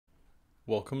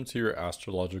Welcome to your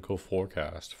astrological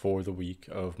forecast for the week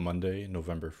of Monday,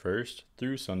 November 1st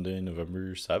through Sunday,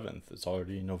 November 7th. It's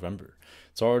already November.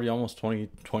 It's already almost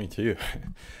 2022.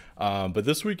 But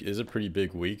this week is a pretty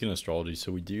big week in astrology.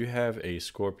 So we do have a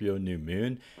Scorpio new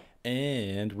moon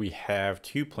and we have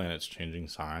two planets changing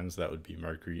signs. That would be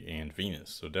Mercury and Venus.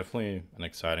 So definitely an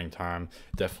exciting time.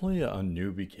 Definitely a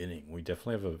new beginning. We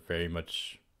definitely have a very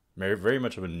much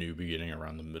of a new beginning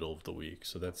around the middle of the week.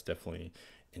 So that's definitely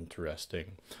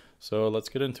interesting. So let's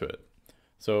get into it.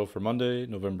 So for Monday,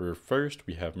 November 1st,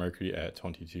 we have Mercury at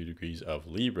 22 degrees of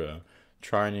Libra,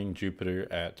 trining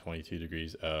Jupiter at 22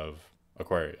 degrees of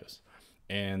Aquarius.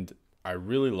 And I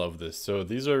really love this. So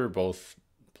these are both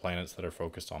planets that are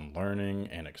focused on learning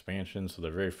and expansion. So they're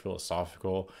very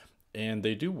philosophical and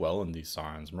they do well in these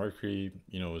signs. Mercury,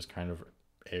 is kind of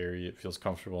airy. It feels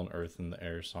comfortable in earth and the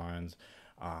air signs.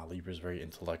 Libra is very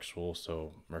intellectual,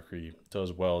 so Mercury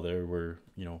does well there. We're,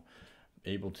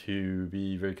 able to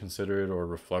be very considerate or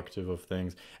reflective of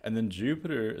things. And then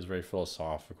Jupiter is very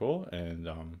philosophical, and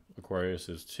Aquarius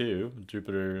is too.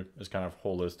 Jupiter is kind of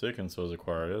holistic, and so is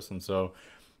Aquarius. And so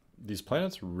these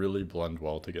planets really blend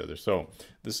well together. So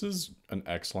this is an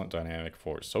excellent dynamic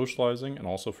for socializing and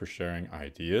also for sharing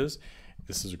ideas.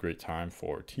 This is a great time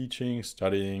for teaching,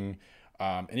 studying,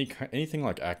 anything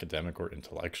like academic or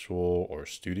intellectual or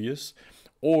studious,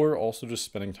 or also just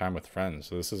spending time with friends.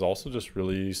 So this is also just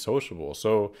really sociable.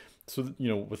 So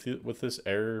with this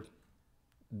air,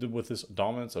 with this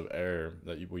dominance of air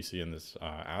that we see in this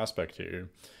aspect here,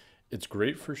 it's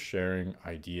great for sharing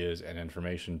ideas and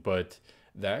information, but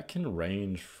that can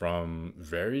range from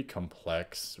very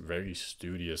complex, very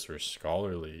studious or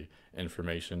scholarly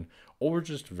information, or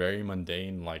just very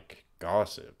mundane like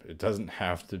gossip. It doesn't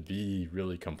have to be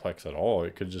really complex at all.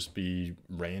 It could just be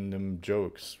random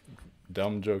jokes,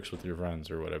 dumb jokes with your friends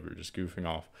or whatever, just goofing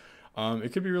off.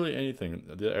 It could be really anything.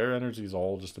 The air energy is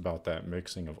all just about that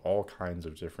mixing of all kinds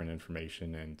of different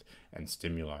information and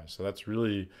stimuli. So that's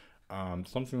really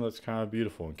something that's kind of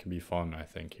beautiful and can be fun, I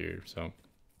think, here. So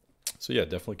yeah,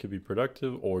 definitely could be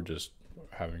productive or just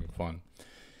having fun.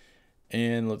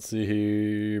 And let's see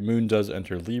here. Moon does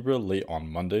enter Libra late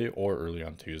on Monday or early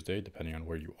on Tuesday, depending on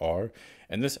where you are.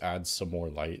 And this adds some more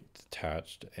light,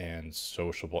 detached, and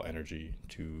sociable energy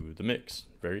to the mix.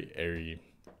 Very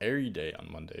airy day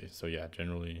on Monday. So yeah,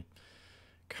 generally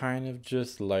kind of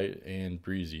just light and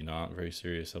breezy, not very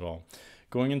serious at all.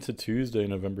 Going into Tuesday,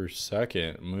 November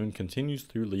 2nd, Moon continues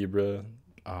through Libra,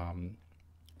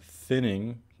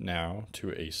 thinning now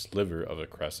to a sliver of a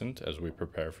crescent as we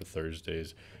prepare for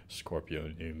Thursday's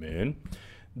Scorpio new moon.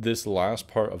 This last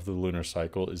part of the lunar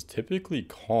cycle is typically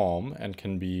calm and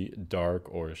can be dark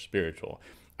or spiritual.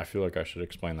 I feel like I should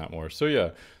explain that more. This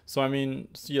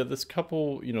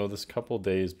couple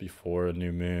days before a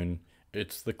new moon,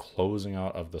 it's the closing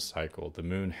out of the cycle. The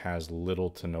moon has little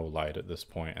to no light at this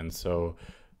point, and so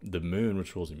the moon,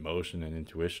 which rules emotion and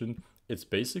intuition, it's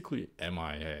basically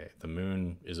MIA. The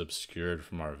moon is obscured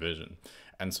from our vision.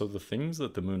 And so the things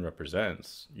that the moon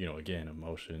represents, again,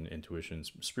 emotion, intuition,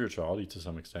 spirituality to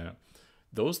some extent,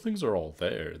 those things are all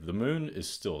there. The moon is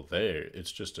still there.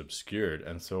 It's just obscured.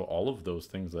 And so all of those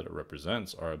things that it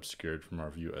represents are obscured from our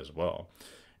view as well.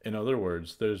 In other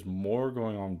words, there's more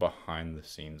going on behind the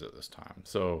scenes at this time.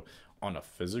 So on a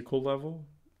physical level,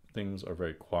 things are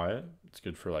very quiet. It's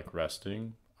good for like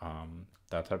resting,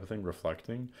 that type of thing,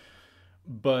 reflecting.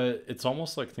 But it's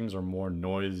almost like things are more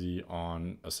noisy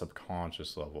on a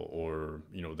subconscious level, or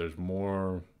there's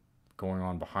more going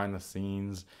on behind the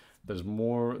scenes. There's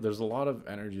a lot of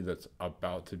energy that's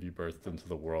about to be birthed into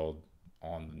the world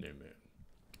on the new moon.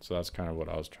 So that's kind of what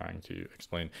I was trying to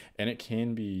explain. And it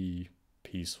can be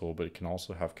peaceful, but it can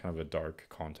also have kind of a dark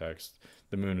context.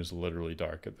 The moon is literally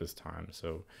dark at this time,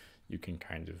 so you can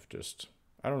kind of just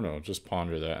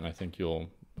ponder that, and I think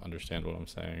you'll understand what I'm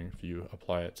saying if you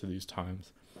apply it to these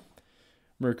times.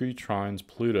 Mercury trines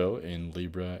Pluto in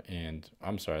Libra, and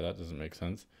I'm sorry, that doesn't make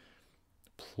sense.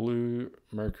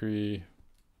 Mercury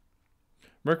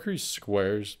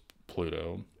squares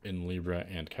Pluto in Libra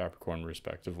and Capricorn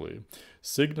respectively,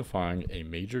 signifying a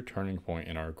major turning point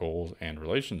in our goals and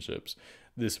relationships.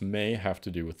 This may have to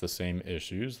do with the same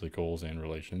issues, the goals and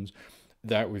relations,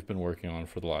 that we've been working on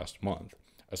for the last month,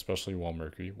 especially while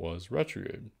Mercury was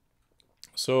retrograde.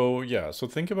 So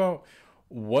think about,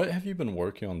 what have you been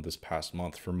working on this past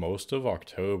month? For most of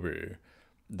October,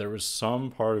 there was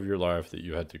some part of your life that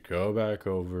you had to go back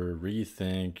over,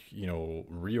 rethink,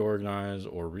 reorganize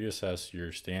or reassess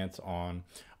your stance on.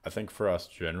 I think for us,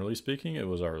 generally speaking, it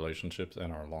was our relationships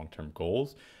and our long-term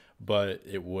goals, but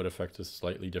it would affect us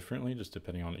slightly differently just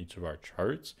depending on each of our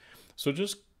charts. So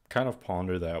just kind of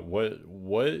ponder that.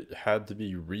 What had to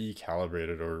be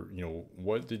recalibrated, or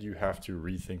what did you have to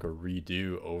rethink or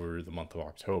redo over the month of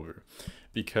October?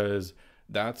 Because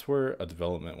that's where a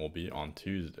development will be on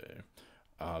Tuesday.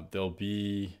 There'll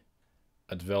be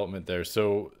a development there.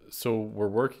 So we're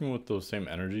working with those same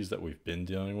energies that we've been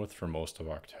dealing with for most of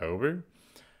October,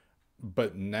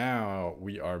 but now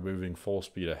we are moving full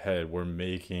speed ahead. We're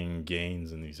making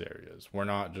gains in these areas. We're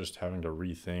not just having to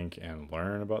rethink and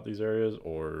learn about these areas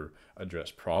or address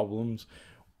problems.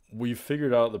 We've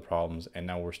figured out the problems, and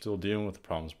now we're still dealing with the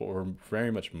problems, but we're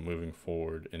very much moving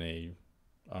forward in a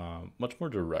much more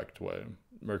direct way.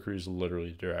 Mercury's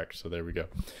literally direct, so there we go.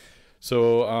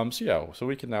 So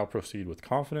we can now proceed with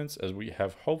confidence as we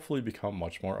have hopefully become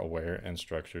much more aware and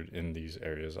structured in these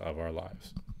areas of our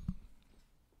lives.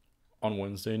 On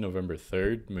Wednesday, November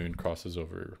 3rd, Moon crosses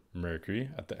over Mercury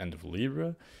at the end of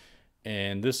Libra,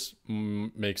 and this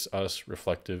makes us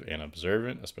reflective and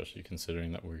observant, especially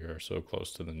considering that we are so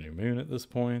close to the new moon at this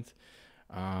point.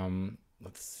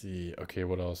 Let's see. Okay,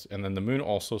 what else? And then the moon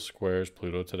also squares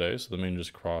Pluto today, so the moon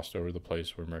just crossed over the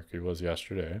place where Mercury was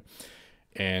yesterday.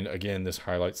 And again, this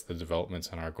highlights the developments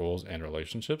in our goals and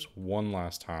relationships one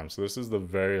last time. So this is the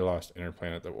very last inner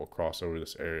planet that will cross over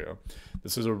this area.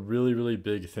 This is a really, really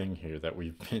big thing here that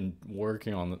we've been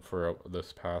working on for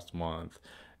this past month.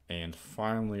 And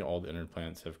finally, all the inner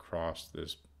planets have crossed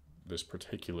this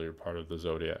particular part of the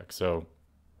zodiac. So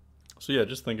yeah,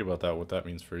 just think about that, what that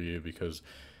means for you, because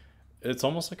it's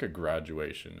almost like a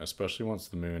graduation, especially once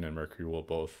the moon and Mercury will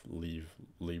both leave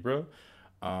Libra.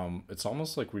 It's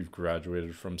almost like we've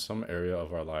graduated from some area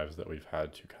of our lives that we've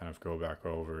had to kind of go back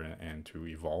over and to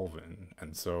evolve in.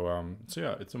 And so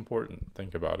yeah, it's important.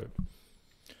 Think about it.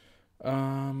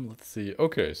 Let's see.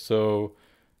 Okay, so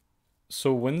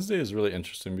Wednesday is really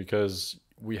interesting because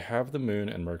we have the moon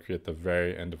and Mercury at the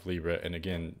very end of Libra, and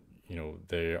again,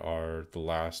 they are the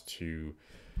last to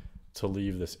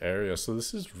leave this area. So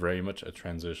this is very much a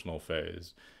transitional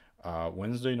phase.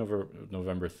 Wednesday,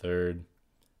 November 3rd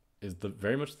is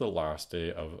very much the last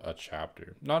day of a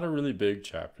chapter. Not a really big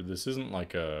chapter. This isn't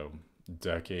like a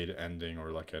decade ending or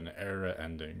like an era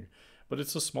ending, but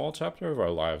it's a small chapter of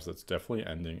our lives that's definitely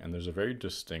ending, and there's a very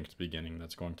distinct beginning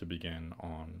that's going to begin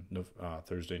on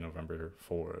Thursday, November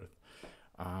 4th.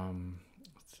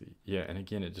 Let's see. Yeah, and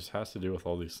again, it just has to do with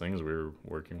all these things we were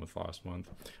working with last month.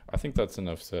 I think that's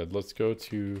enough said. Let's go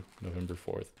to November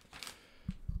 4th.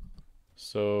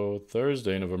 So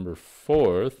Thursday, November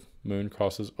 4th, moon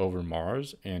crosses over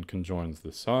Mars and conjoins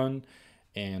the sun.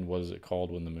 And what is it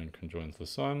called when the moon conjoins the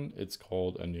sun? It's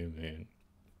called a new moon.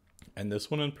 And this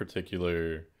one in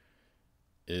particular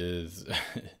is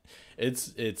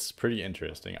it's pretty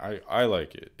interesting. I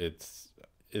like it.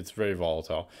 It's very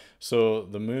volatile. So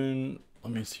the moon,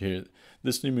 let me see here.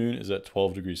 This new moon is at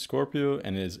 12 degrees Scorpio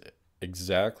and is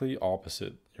exactly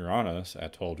opposite Uranus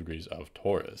at 12 degrees of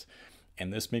Taurus.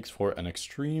 And this makes for an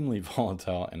extremely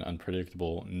volatile and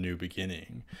unpredictable new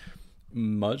beginning.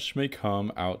 Much may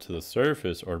come out to the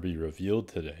surface or be revealed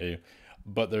today,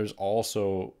 but there's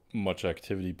also much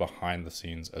activity behind the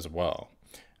scenes as well.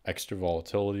 Extra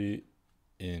volatility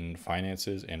in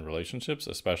finances and relationships,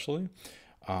 especially.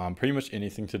 Pretty much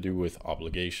anything to do with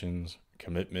obligations,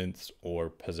 commitments, or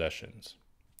possessions.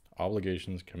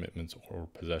 Obligations, commitments, or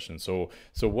possessions. So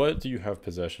what do you have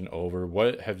possession over?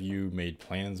 What have you made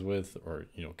plans with or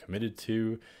committed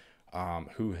to?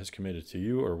 Who has committed to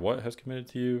you, or what has committed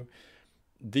to you?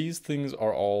 These things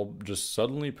are all just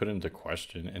suddenly put into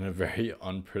question in a very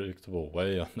unpredictable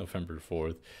way on November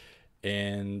 4th.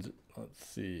 And let's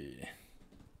see.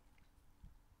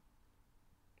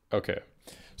 Okay.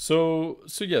 So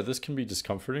yeah, this can be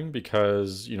discomforting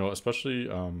because, especially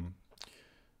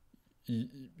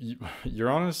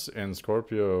Uranus and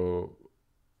Scorpio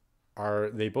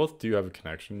they both do have a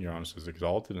connection. Uranus is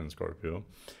exalted in Scorpio,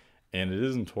 and it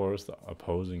is in Taurus, the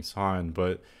opposing sign,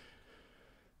 but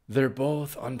they're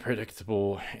both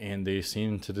unpredictable and they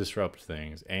seem to disrupt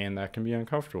things, and that can be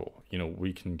uncomfortable.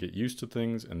 We can get used to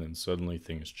things and then suddenly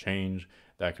things change.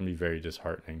 That can be very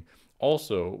disheartening.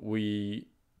 Also,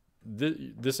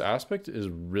 this aspect is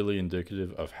really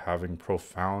indicative of having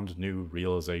profound new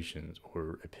realizations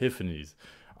or epiphanies,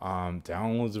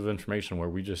 downloads of information where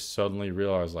we just suddenly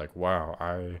realize, like, wow,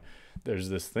 there's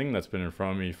this thing that's been in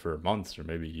front of me for months or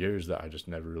maybe years that I just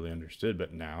never really understood,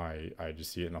 but now I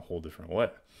just see it in a whole different way.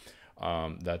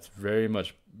 That's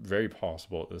very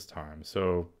possible at this time.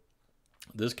 So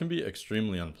this can be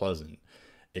extremely unpleasant.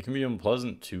 It can be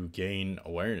unpleasant to gain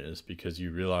awareness because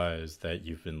you realize that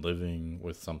you've been living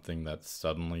with something that's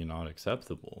suddenly not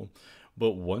acceptable.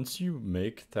 But once you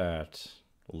make that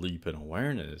leap in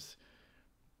awareness,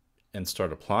 and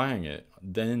start applying it,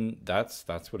 then that's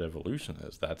what evolution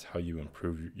is. That's how you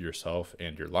improve yourself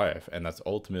and your life, and that's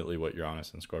ultimately what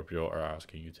Uranus and Scorpio are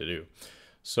asking you to do.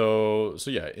 So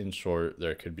yeah, in short,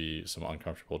 there could be some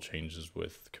uncomfortable changes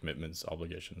with commitments,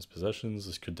 obligations, possessions.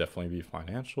 This could definitely be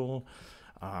financial,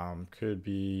 could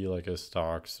be like a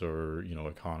stocks or, you know,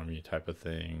 economy type of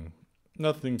thing.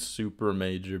 Nothing super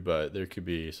major, but there could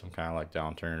be some kind of like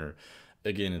downturn, or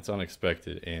again, it's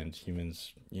unexpected, and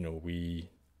humans, you know,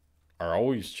 we are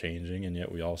always changing, and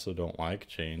yet we also don't like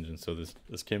change, and so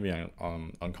this can be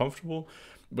uncomfortable,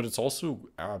 but it's also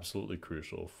absolutely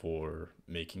crucial for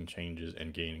making changes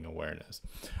and gaining awareness.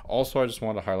 Also, I just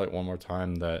want to highlight one more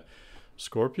time that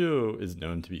Scorpio is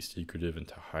known to be secretive and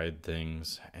to hide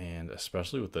things, and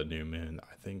especially with the new moon,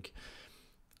 I think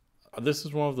this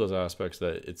is one of those aspects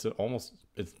that it's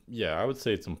yeah, I would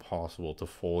say it's impossible to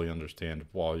fully understand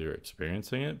while you're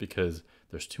experiencing it, because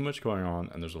there's too much going on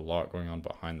and there's a lot going on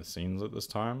behind the scenes at this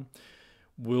time.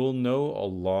 We'll know a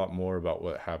lot more about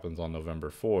what happens on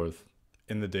November 4th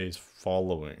in the days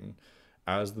following.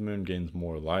 As the moon gains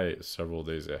more light several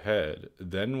days ahead,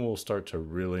 then we'll start to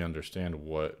really understand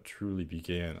what truly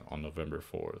began on November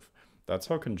 4th. That's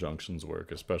how conjunctions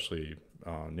work, especially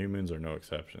new moons are no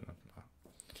exception.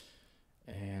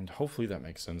 And hopefully that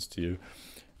makes sense to you.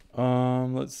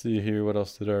 Let's see here. What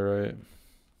else did I write?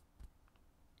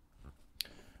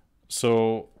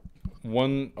 So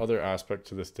one other aspect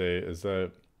to this day is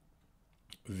that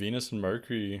Venus and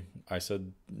Mercury, I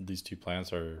said these two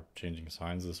planets are changing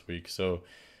signs this week. So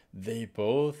they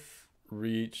both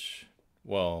reach,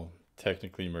 well,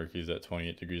 technically Mercury's at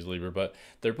 28 degrees Libra, but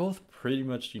they're both pretty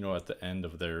much, you know, at the end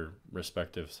of their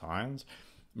respective signs.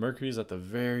 Mercury's at the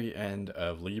very end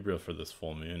of Libra for this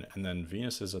full moon, and then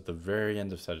Venus is at the very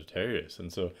end of Sagittarius.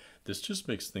 And so this just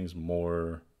makes things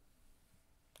more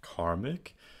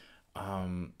karmic.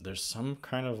 There's some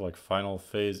kind of like final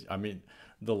phase. I mean,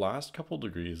 the last couple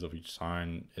degrees of each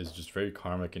sign is just very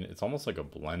karmic, and it's almost like a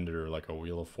blender, like a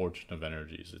wheel of fortune of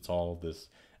energies. It's all this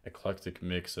eclectic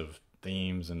mix of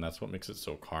themes, and that's what makes it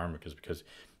so karmic, is because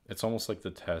it's almost like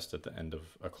the test at the end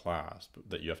of a class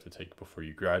that you have to take before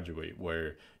you graduate,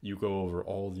 where you go over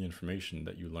all the information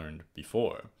that you learned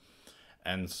before.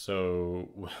 And so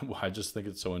I just think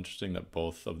it's so interesting that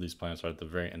both of these planets are at the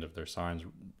very end of their signs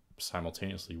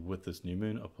simultaneously with this new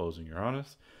moon opposing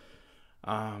Uranus.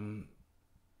 I'm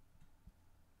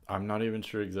not even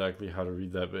sure exactly how to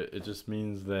read that, but it just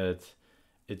means that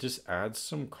it just adds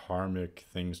some karmic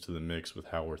things to the mix with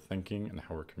how we're thinking and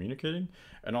how we're communicating,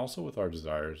 and also with our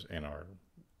desires and our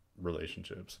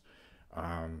relationships.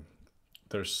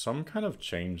 There's some kind of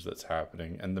change that's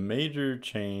happening, and the major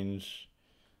change,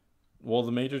 well,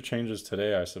 the major changes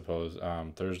today, I suppose,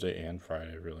 Thursday and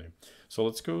Friday, really. So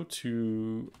let's go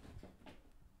to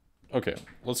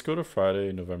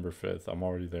Friday, November 5th. I'm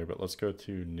already there, but let's go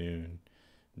to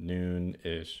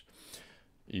noon-ish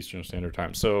Eastern Standard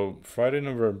Time. So Friday,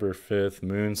 November 5th,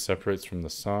 moon separates from the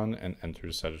sun and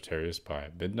enters Sagittarius by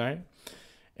midnight.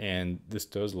 And this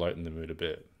does lighten the mood a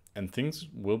bit. And things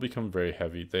will become very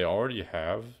heavy. They already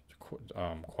have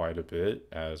quite a bit,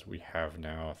 as we have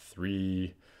now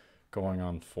 3 going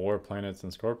on 4 planets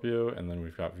in Scorpio, and then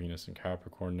we've got Venus in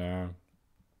Capricorn now.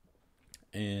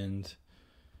 And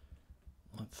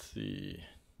let's see.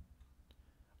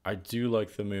 I do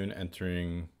like the moon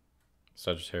entering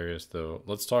Sagittarius, though.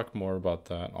 Let's talk more about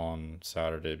that on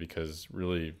Saturday, because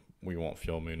really we won't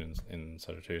feel moon in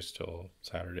Sagittarius till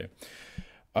Saturday.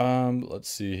 Let's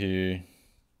see here.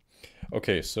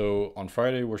 Okay, so on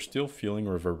Friday we're still feeling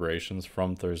reverberations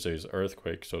from Thursday's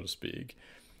earthquake, so to speak,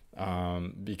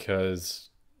 because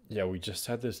yeah, we just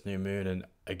had this new moon, and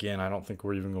again, I don't think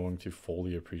we're even going to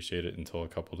fully appreciate it until a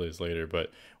couple days later,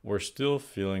 but we're still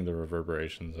feeling the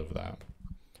reverberations of that.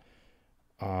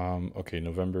 Okay,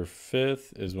 November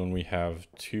 5th is when we have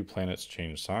 2 planets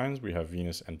change signs. We have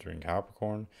Venus entering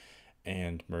Capricorn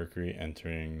and Mercury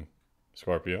entering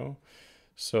Scorpio.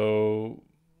 So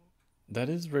that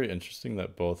is very interesting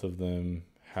that both of them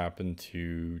happen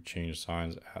to change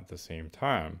signs at the same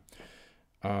time.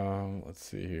 Let's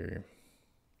see here.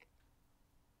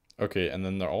 Okay, and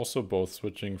then they're also both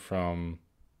switching from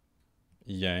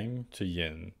yang to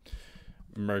yin.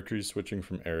 Mercury switching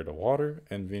from air to water,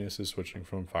 and Venus is switching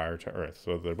from fire to earth.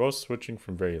 So they're both switching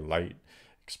from very light,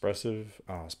 expressive,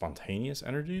 spontaneous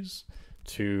energies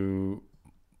to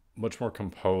much more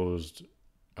composed,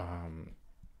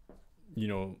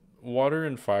 water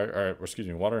and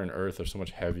water and earth are so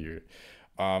much heavier.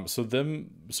 So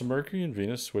Mercury and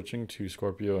Venus switching to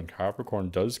Scorpio and Capricorn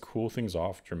does cool things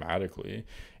off dramatically.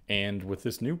 And with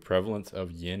this new prevalence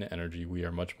of yin energy, we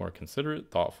are much more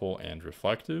considerate, thoughtful, and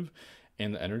reflective.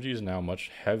 and the energy is now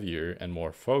much heavier and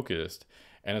more focused,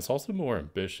 and it's also more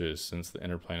ambitious since the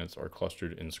inner planets are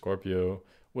clustered in Scorpio,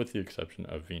 with the exception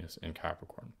of Venus in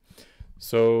Capricorn.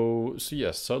 So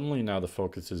yes, suddenly now the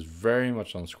focus is very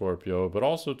much on Scorpio, but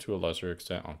also to a lesser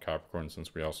extent on Capricorn,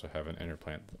 since we also have an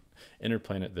inner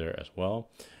planet there as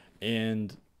well.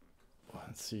 And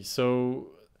let's see, so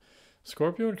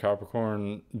Scorpio and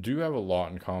Capricorn do have a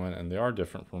lot in common, and they are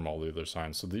different from all the other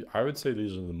signs. So I would say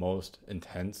these are the most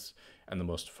intense and the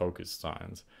most focused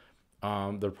signs.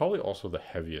 They're probably also the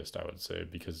heaviest, I would say,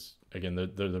 because again,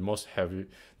 they're the most heavy.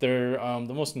 They're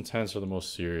the most intense or the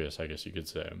most serious, I guess you could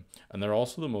say, and they're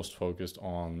also the most focused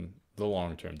on the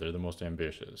long term. They're the most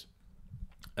ambitious,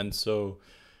 and so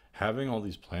having all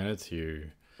these planets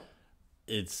here,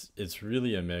 it's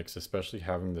really a mix, especially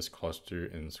having this cluster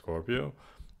in Scorpio.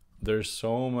 There's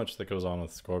so much that goes on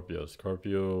with Scorpio.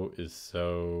 Scorpio is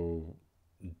so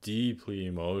deeply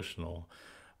emotional.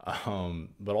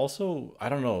 But also, I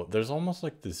don't know, there's almost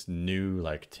like this new,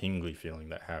 like, tingly feeling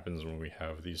that happens when we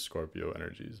have these Scorpio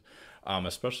energies.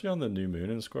 Especially on the new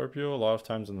moon in Scorpio, a lot of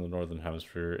times in the northern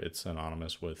hemisphere, it's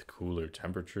synonymous with cooler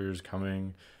temperatures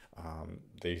coming.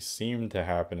 They seem to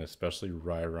happen, especially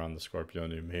right around the Scorpio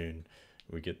new moon.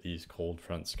 We get these cold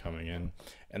fronts coming in,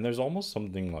 and there's almost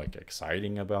something like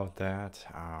exciting about that.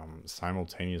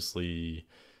 Simultaneously,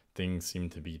 things seem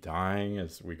to be dying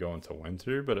as we go into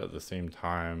winter, but at the same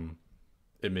time,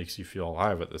 it makes you feel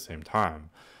alive at the same time.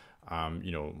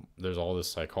 There's all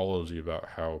this psychology about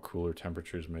how cooler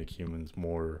temperatures make humans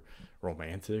more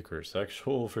romantic or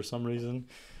sexual for some reason.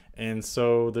 And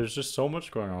so there's just so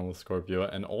much going on with Scorpio,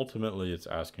 and ultimately it's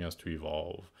asking us to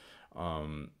evolve.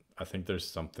 I think there's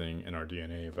something in our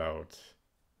DNA about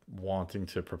wanting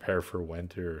to prepare for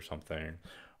winter or something.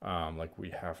 Like we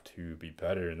have to be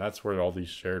better, and that's where all these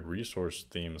shared resource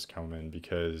themes come in,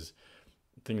 because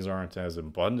things aren't as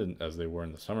abundant as they were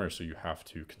in the summer, so you have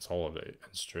to consolidate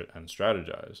and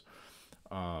strategize.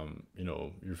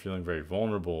 You're feeling very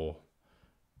vulnerable,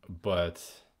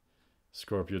 but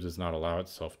Scorpio does not allow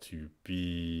itself to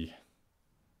be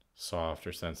soft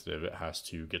or sensitive. It has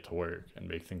to get to work and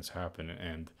make things happen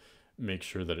and make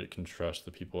sure that it can trust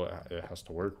the people it has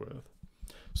to work with.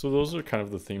 So those are kind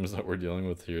of the themes that we're dealing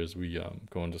with here as we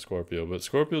go into Scorpio. But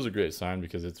Scorpio is a great sign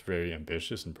because it's very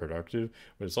ambitious and productive,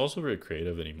 but it's also very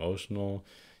creative and emotional.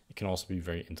 It can also be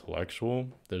very intellectual.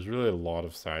 There's really a lot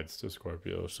of sides to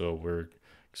Scorpio, so we're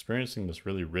experiencing this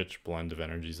really rich blend of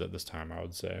energies at this time, I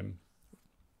would say.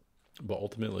 But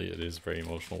ultimately, it is very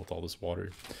emotional with all this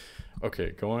water.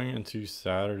 Okay, going into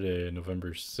Saturday,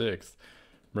 November 6th,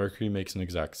 Mercury makes an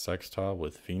exact sextile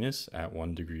with Venus at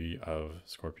 1 degree of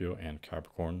Scorpio and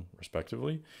Capricorn,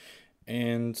 respectively.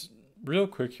 And real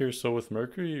quick here, so with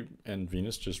Mercury and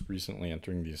Venus just recently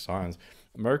entering these signs,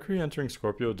 Mercury entering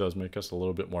Scorpio does make us a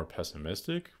little bit more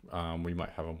pessimistic. We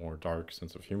might have a more dark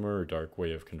sense of humor or dark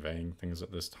way of conveying things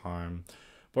at this time.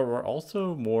 But we're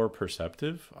also more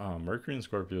perceptive. Mercury in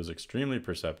Scorpio is extremely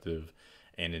perceptive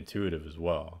and intuitive as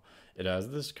well. It has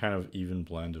this kind of even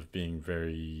blend of being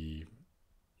very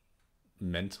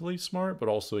mentally smart but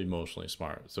also emotionally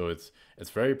smart. So it's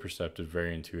very perceptive,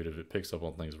 very intuitive. It picks up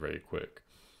on things very quick.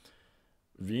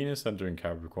 Venus entering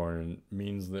Capricorn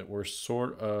means that we're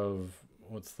sort of,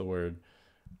 what's the word,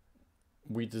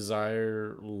 we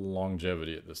desire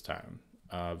longevity at this time.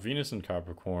 Venus in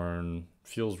Capricorn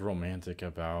feels romantic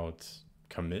about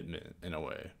commitment in a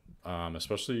way,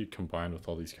 especially combined with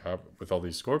all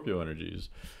these Scorpio energies.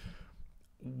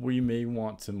 We may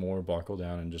want to more buckle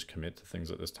down and just commit to things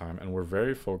at this time, and we're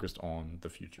very focused on the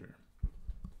future.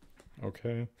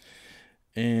 Okay,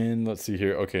 and let's see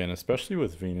here. Okay, and especially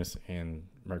with Venus and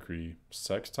Mercury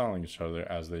sextiling each other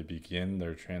as they begin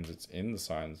their transits in the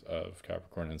signs of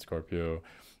Capricorn and Scorpio,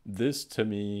 this to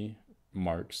me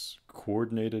marks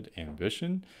coordinated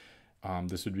ambition.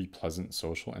 This would be pleasant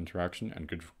social interaction and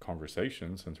good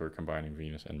conversation, since we're combining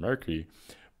Venus and Mercury.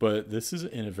 But this is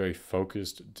in a very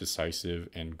focused, decisive,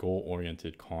 and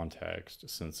goal-oriented context,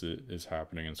 since it is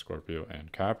happening in Scorpio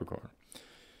and Capricorn.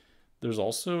 There's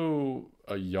also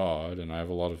a yod, and I have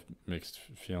a lot of mixed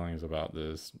feelings about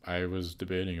this. I was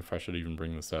debating if I should even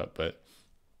bring this up, but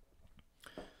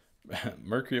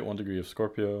Mercury at 1 degree of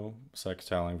Scorpio,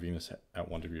 sextiling Venus at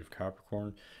 1 degree of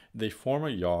Capricorn, they form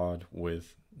a yod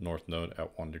with North Node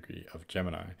at 1 degree of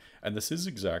Gemini. And this is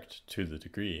exact to the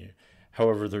degree.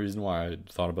 However, the reason why I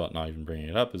thought about not even bringing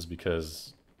it up is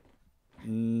because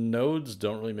nodes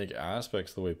don't really make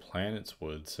aspects the way planets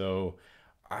would. So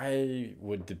I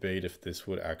would debate if this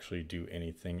would actually do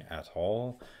anything at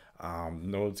all.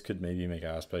 Nodes could maybe make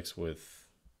aspects with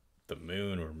the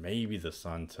moon or maybe the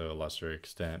sun to a lesser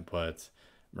extent, but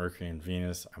Mercury and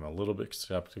Venus, I'm a little bit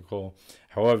skeptical.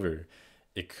 However,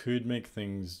 it could make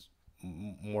things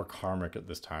more karmic at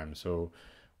this time. So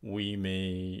we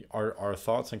may, our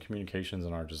thoughts and communications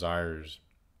and our desires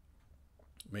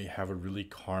may have a really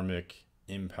karmic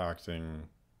impacting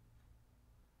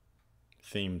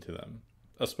theme to them,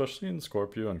 especially in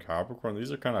Scorpio and Capricorn.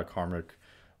 These are kind of karmic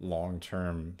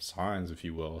long-term signs, if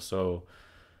you will. So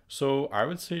I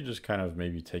would say just kind of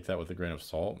maybe take that with a grain of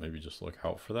salt, maybe just look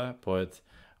out for that. But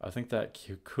I think that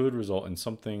could result in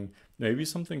something, maybe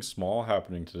something small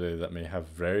happening today that may have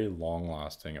very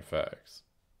long-lasting effects.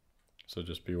 So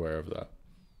just be aware of that.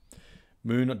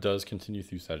 Moon does continue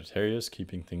through Sagittarius,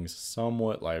 keeping things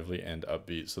somewhat lively and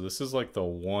upbeat. So this is like the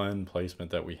one placement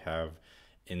that we have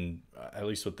in, at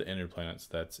least with the inner planets,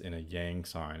 that's in a yang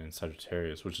sign in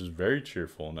Sagittarius, which is very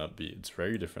cheerful and upbeat. It's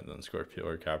very different than Scorpio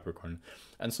or Capricorn.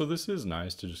 And so this is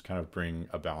nice to just kind of bring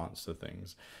a balance to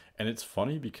things. And it's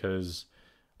funny because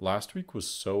last week was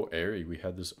so airy. We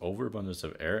had this overabundance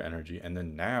of air energy, and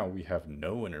then now we have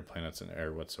no inner planets in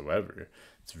air whatsoever.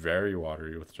 It's very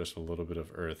watery with just a little bit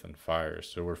of earth and fire.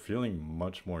 So we're feeling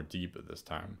much more deep at this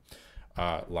time.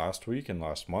 Last week and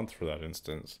last month, for that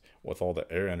instance, with all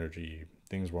the air energy,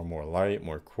 things were more light,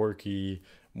 more quirky,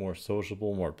 more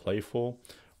sociable, more playful.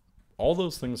 All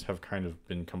those things have kind of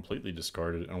been completely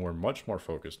discarded, and we're much more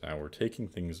focused now. We're taking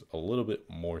things a little bit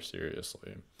more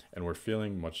seriously, and we're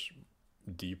feeling much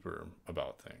deeper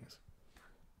about things.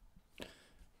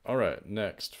 All right,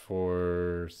 next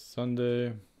for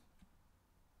Sunday,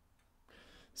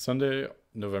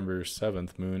 November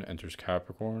 7th, Moon enters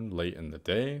Capricorn late in the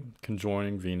day,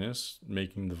 conjoining Venus,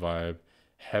 making the vibe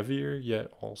heavier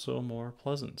yet also more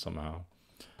pleasant somehow.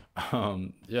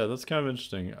 Yeah, that's kind of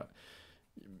interesting.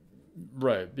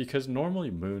 Right, because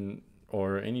normally Moon,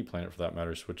 or any planet for that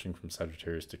matter, switching from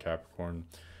Sagittarius to Capricorn,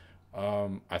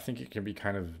 I think it can be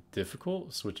kind of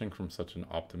difficult switching from such an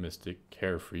optimistic,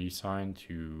 carefree sign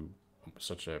to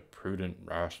such a prudent,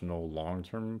 rational,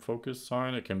 long-term focused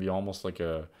sign. It can be almost like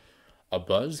a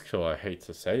buzzkill. I hate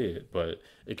to say it, but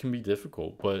it can be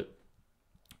difficult. But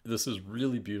this is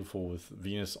really beautiful with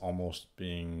Venus almost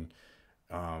being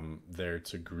there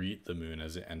to greet the moon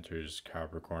as it enters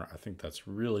Capricorn. I think that's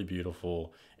really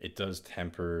beautiful. It does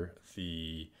temper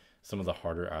some of the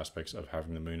harder aspects of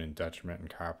having the moon in detriment in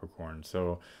Capricorn.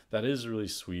 So that is really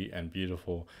sweet and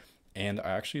beautiful. And I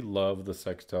actually love the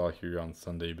sextile here on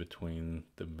Sunday between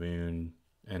the moon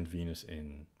and Venus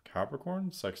in Capricorn,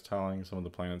 sextiling some of the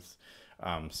planets,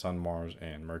 Sun, Mars,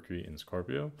 and Mercury in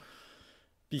Scorpio,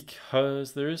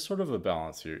 because there is sort of a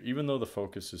balance here. Even though the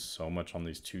focus is so much on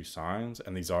these two signs,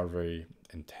 and these are very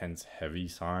intense, heavy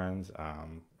signs,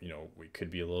 we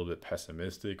could be a little bit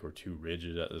pessimistic or too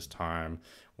rigid at this time.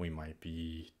 We might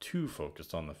be too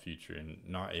focused on the future and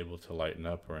not able to lighten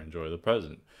up or enjoy the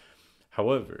present.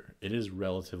 However, it is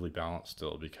relatively balanced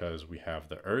still, because we have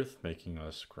the earth making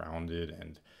us grounded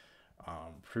and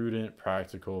prudent,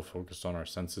 practical, focused on our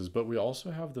senses, but we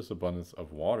also have this abundance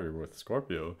of water with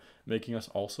Scorpio, making us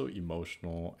also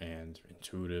emotional and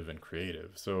intuitive and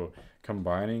creative. So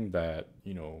combining that,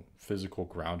 physical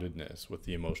groundedness with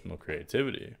the emotional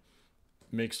creativity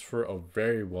makes for a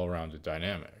very well-rounded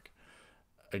dynamic.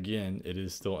 Again, it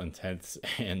is still intense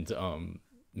and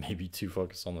maybe too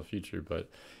focused on the future, but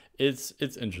it's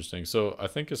interesting. So I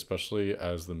think especially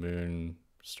as the moon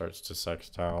starts to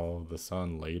sextile the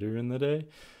sun later in the day,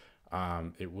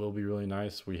 it will be really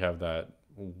nice. We have that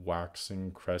waxing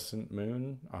crescent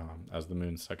moon as the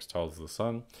moon sextiles the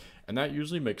sun, and that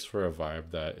usually makes for a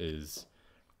vibe that is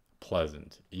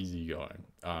pleasant, easygoing.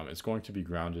 It's going to be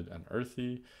grounded and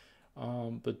earthy,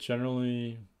 but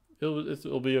generally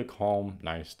it'll be a calm,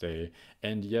 nice day.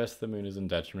 And yes, the moon is in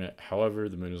detriment. However,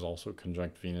 the moon is also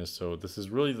conjunct Venus, so this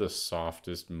is really the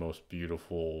softest, most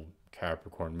beautiful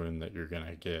Capricorn moon that you're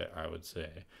gonna get, I would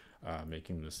say,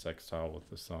 making this sextile with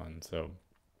the sun. So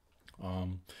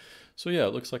yeah,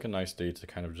 it looks like a nice day to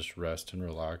kind of just rest and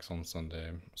relax on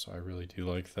Sunday. So I really do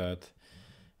like that.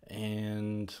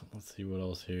 And let's see what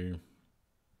else here.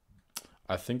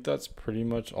 I think that's pretty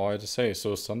much all I had to say.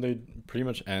 So Sunday pretty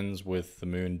much ends with the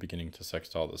moon beginning to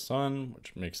sextile the sun,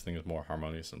 which makes things more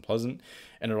harmonious and pleasant.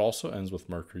 And it also ends with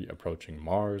Mercury approaching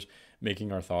Mars,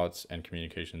 making our thoughts and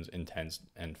communications intense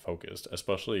and focused,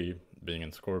 especially being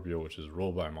in Scorpio, which is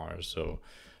ruled by Mars. So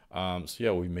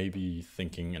yeah, we may be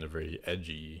thinking in a very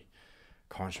edgy,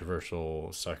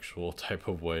 controversial, sexual type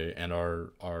of way, and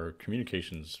our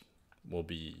communications will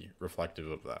be reflective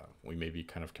of that. We may be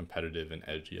kind of competitive and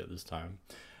edgy at this time,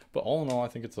 but all in all, I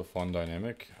think it's a fun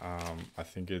dynamic. I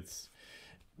think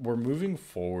we're moving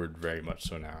forward very much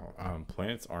so now.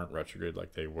 Planets aren't retrograde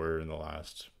like they were in the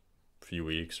last few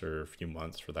weeks or a few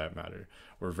months for that matter.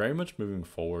 We're very much moving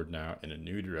forward now in a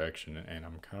new direction, and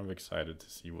I'm kind of excited to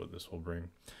see what this will bring.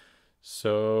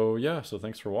 So yeah, so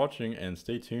thanks for watching, and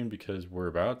stay tuned because we're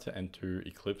about to enter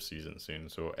eclipse season soon.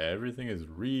 So everything is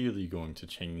really going to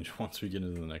change once we get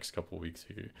into the next couple weeks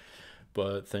here.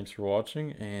 But thanks for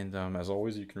watching, and as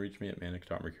always, you can reach me at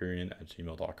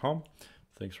manic.mercurian@gmail.com.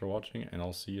 Thanks for watching, and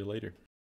I'll see you later.